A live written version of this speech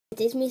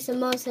it's me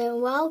Samantha and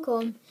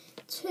welcome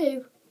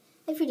to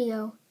a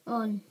video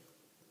on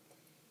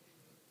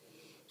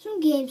some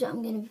games that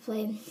I'm going to be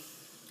playing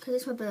because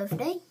it's my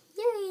birthday.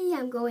 Yay!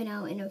 I'm going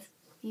out in a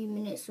few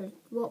minutes to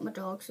walk my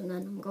dogs and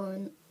then I'm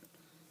going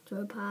to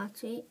a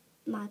party,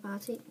 my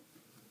party.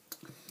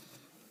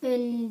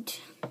 And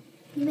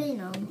you may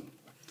know,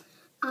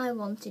 I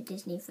wanted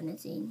Disney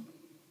Infinity.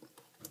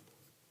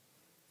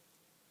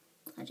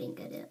 I didn't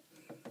get it.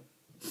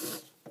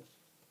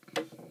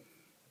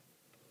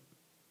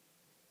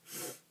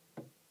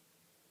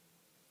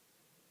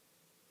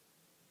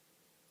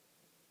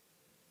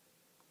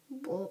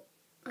 But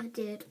I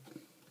did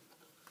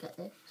get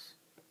this.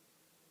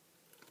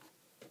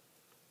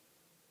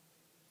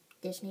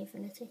 Disney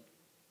Infinity.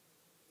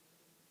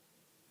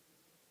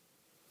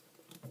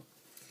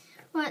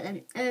 Right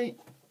then,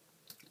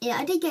 yeah,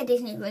 I did get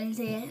Disney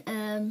Infinity.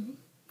 And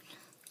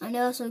I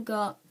also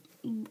got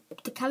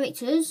the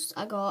characters.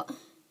 I got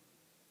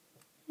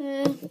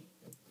Iron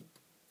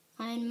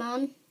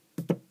Man.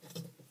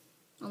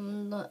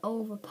 I'm the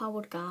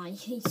overpowered guy.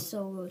 He's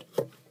so good.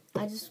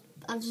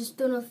 I've just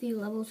done a few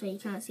levels so you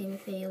can't see me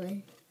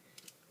failing.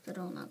 I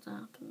don't want that to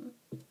happen.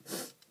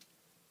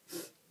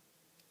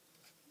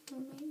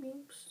 Don't make me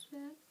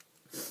upset.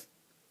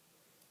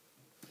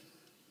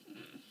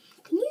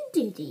 Can you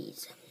do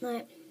these?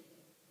 Like,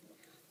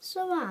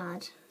 so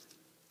hard.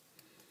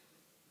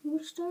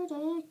 Wish that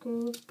I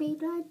could be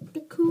like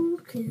the cool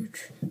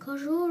kids,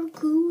 'cause all the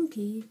cool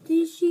kids,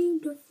 they seem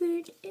to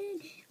fit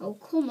in. Oh,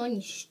 come on,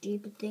 you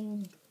stupid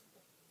thing.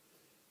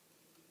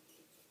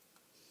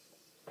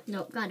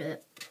 Nope, can't do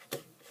it.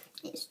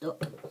 It's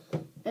stuck.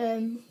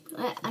 And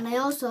I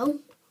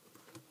also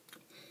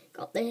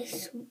got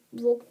this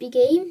rugby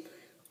game.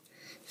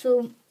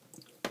 So,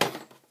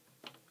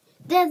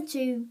 they're the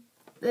two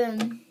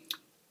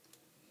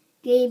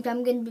games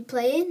I'm going to be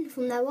playing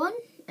from now on,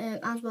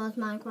 as well as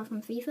Minecraft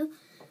and FIFA.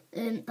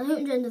 I hope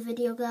you enjoyed the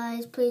video,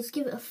 guys. Please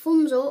give it a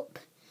thumbs up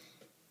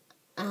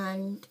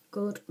and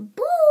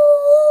goodbye.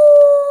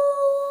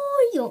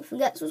 Don't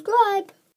forget to subscribe.